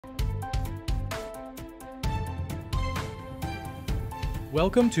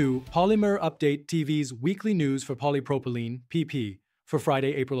Welcome to Polymer Update TV's weekly news for polypropylene, PP, for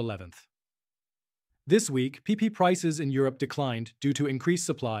Friday, April 11th. This week, PP prices in Europe declined due to increased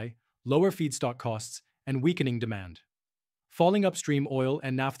supply, lower feedstock costs, and weakening demand. Falling upstream oil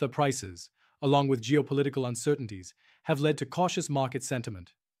and naphtha prices, along with geopolitical uncertainties, have led to cautious market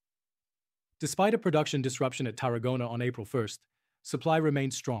sentiment. Despite a production disruption at Tarragona on April 1st, supply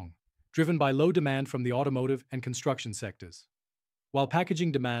remained strong, driven by low demand from the automotive and construction sectors. While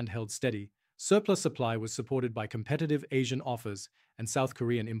packaging demand held steady, surplus supply was supported by competitive Asian offers and South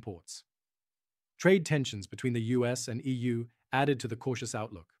Korean imports. Trade tensions between the US and EU added to the cautious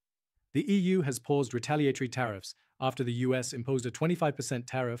outlook. The EU has paused retaliatory tariffs after the US imposed a 25%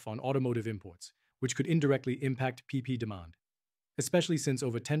 tariff on automotive imports, which could indirectly impact PP demand, especially since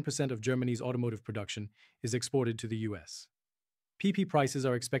over 10% of Germany's automotive production is exported to the US. PP prices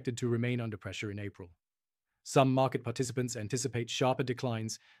are expected to remain under pressure in April. Some market participants anticipate sharper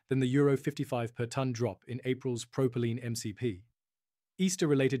declines than the Euro 55 per ton drop in April's propylene MCP.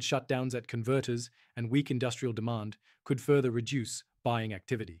 Easter-related shutdowns at converters and weak industrial demand could further reduce buying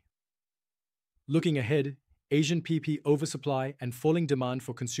activity. Looking ahead, Asian PP oversupply and falling demand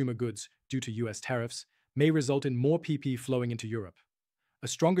for consumer goods due to US tariffs may result in more PP flowing into Europe. A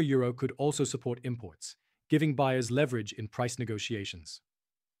stronger euro could also support imports, giving buyers leverage in price negotiations.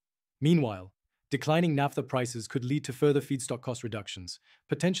 Meanwhile, declining naphtha prices could lead to further feedstock cost reductions,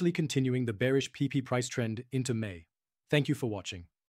 potentially continuing the bearish PP price trend into May. Thank you for watching.